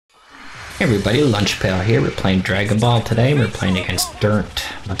Hey everybody, Lunchpail here. We're playing Dragonball today. We're playing against Dirt.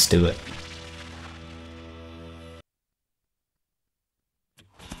 Let's do it.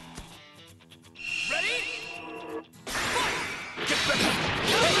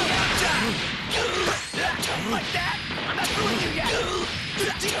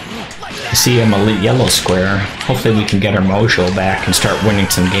 I see him a yellow square. Hopefully we can get our mojo back and start winning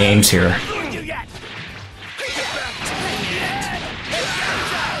some games here.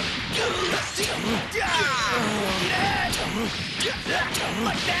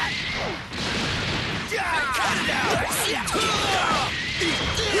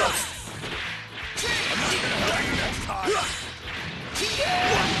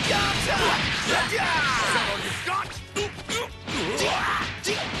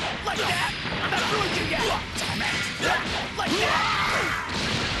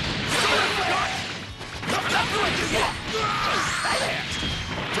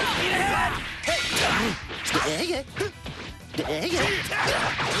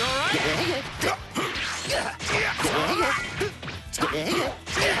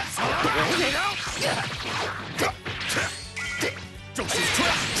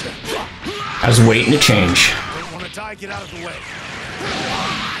 I was waiting to change. Don't want to die, get out of the way.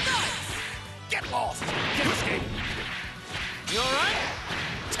 Get lost. Get escape. You alright?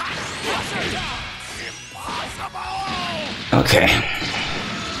 Impossible! Okay.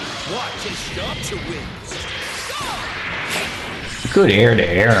 Watch and stop to win. Good air to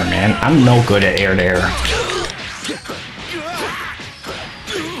air, man. I'm no good at air to air.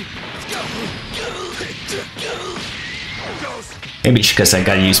 Maybe it's because I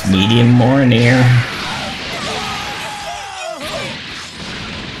gotta use medium more in the air.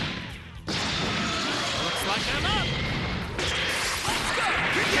 Looks like I'm up.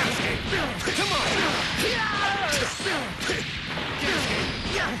 Come on.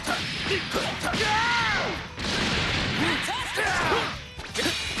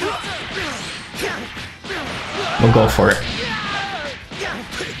 We'll go for it.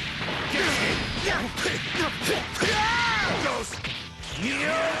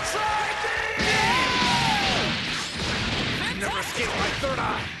 Never escape my third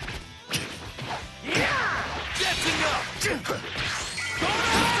eye. That's enough.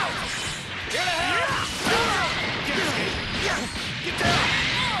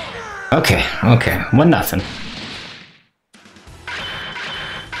 Okay, 1-0.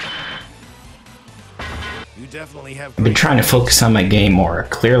 You definitely have. I've been trying to focus on my game more.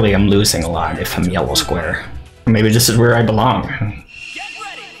 Clearly I'm losing a lot if I'm yellow square. Or maybe this is where I belong. Get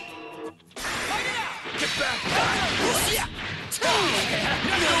ready. Fight it out. Get back.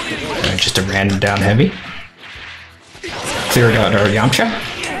 Just a random down heavy. Cleared out our Yamcha.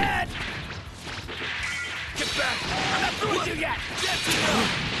 Get back. I'm not through with you yet. That's enough.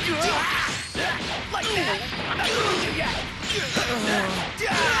 Like that. I'm not through with you yet.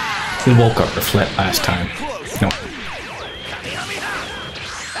 We woke up the flat last time. No. I'm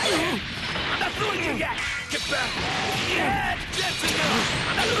not through with you yet. Get back. That's enough.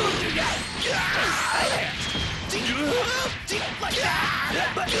 I'm not through with you yet. Like that.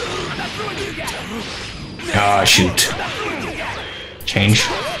 I'm not through with you yet. Ah, shoot. Change.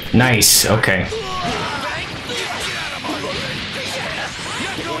 Nice, okay.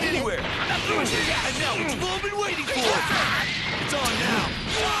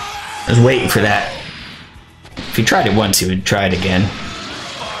 I was waiting for that. If he tried it once, he would try it again.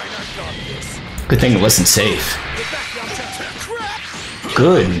 Good thing it wasn't safe.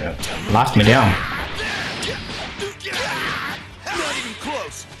 Good. Locked me down. Not even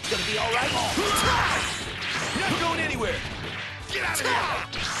close. Gonna be all right. Not going anywhere. Get out of here.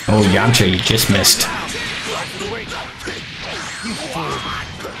 Oh, Yamcha, you just missed. You fool.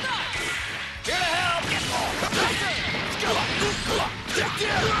 Here to help.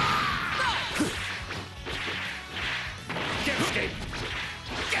 Get escape.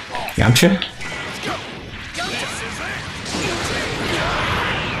 Get off. Yamcha?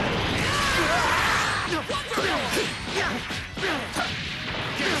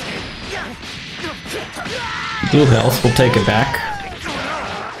 Blue health, we'll take it back.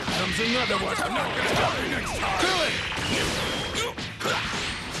 Comes another one. I'm not gonna stop you next time.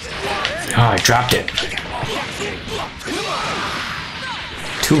 Oh, I dropped it.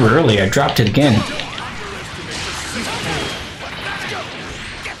 Too early, I dropped it again.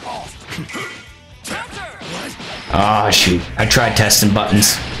 Ah, oh, shoot. I tried testing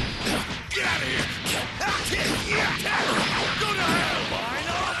buttons.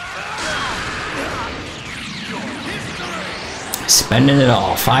 Spending it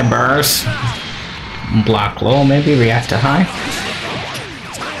all. 5 bars. Block low, maybe. React to high.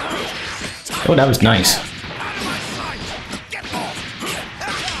 Oh, that was nice.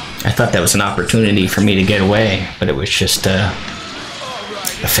 I thought that was an opportunity for me to get away, but it was just a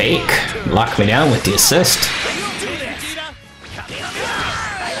fake. Locked me down with the assist.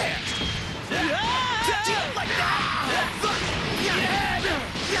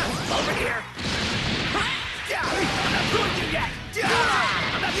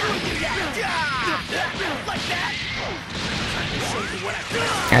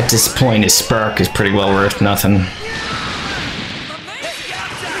 At this point, his spark is pretty well worth nothing.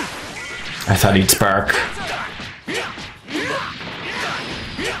 I thought he'd spark.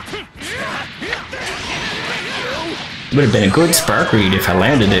 Would have been a good spark read if I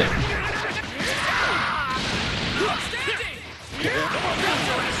landed it.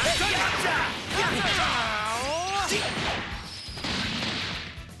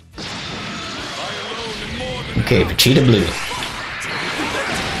 Okay, Vegeta Blue.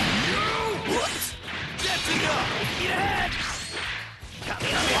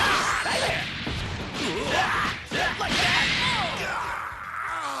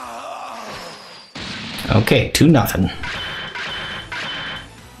 Okay, 2-0.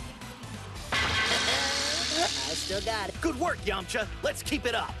 I still got it. Good work, Yamcha. Let's keep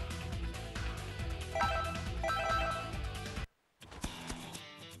it up.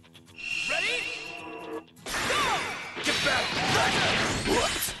 Ready? Go! Get back!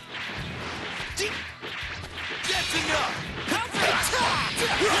 What? Getting up!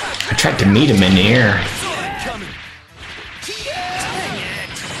 I tried to meet him in the air.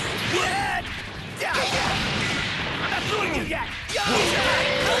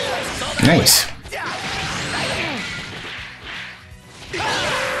 Nice.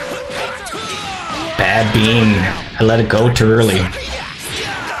 Bad beam. I let it go too early.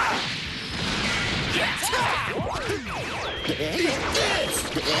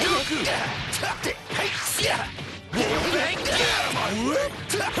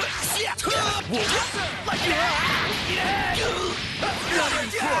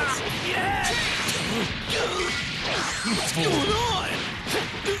 What's going on?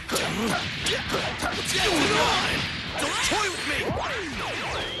 What's going on? Don't toy with me!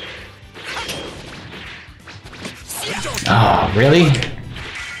 Oh, really?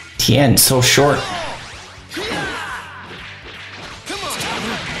 Tien, so short. Come on!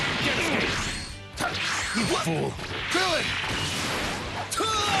 You fool! Krillin!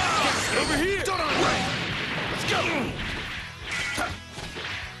 Over here! Don't on way! Let's go!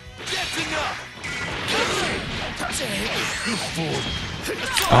 Getting up! You fool!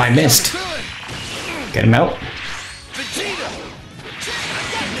 Oh, I missed. Get him out.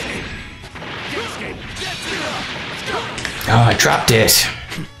 Oh, I dropped it.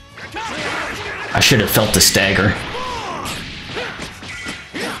 I should have felt the stagger.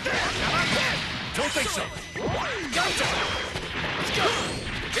 Don't think so.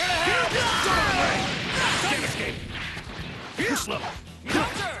 You're slow.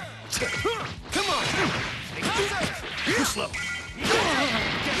 Come on. You're slow.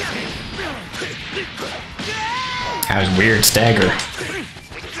 That was weird stagger.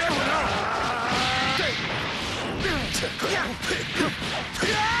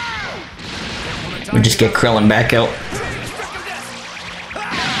 We just get Krillin back out.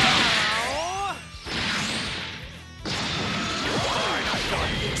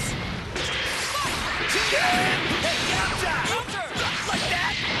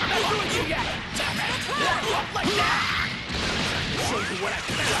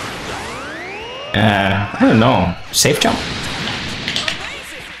 I don't know. Safe jump?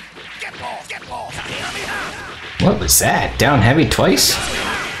 What was that? Down heavy twice?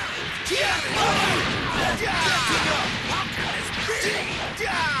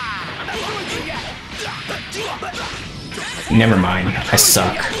 Never mind. I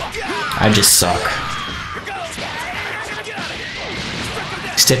suck. I just suck.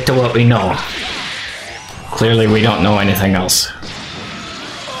 Stick to what we know. Clearly we don't know anything else.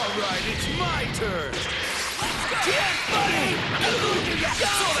 Alright, it's my turn.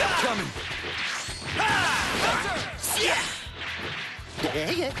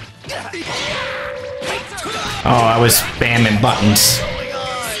 Oh, I was spamming buttons.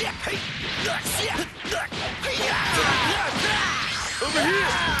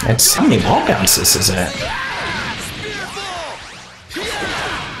 That's how many ball bounces is that?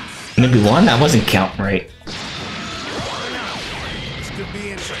 Maybe one? I wasn't counting right.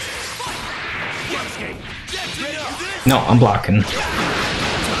 No, I'm blocking.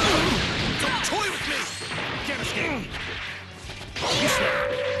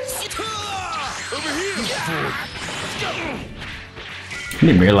 I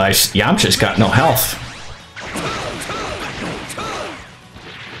didn't realize Yamcha's got no health.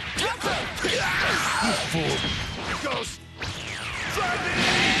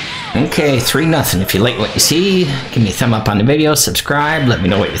 Okay, 3-0. If you like what you see, give me a thumb up on the video, subscribe, let me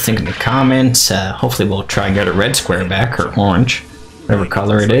know what you think in the comments. Hopefully we'll try and get a red square back, or orange, whatever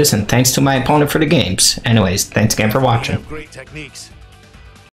color it is, and thanks to my opponent for the games. Anyways, thanks again for watching. Great techniques.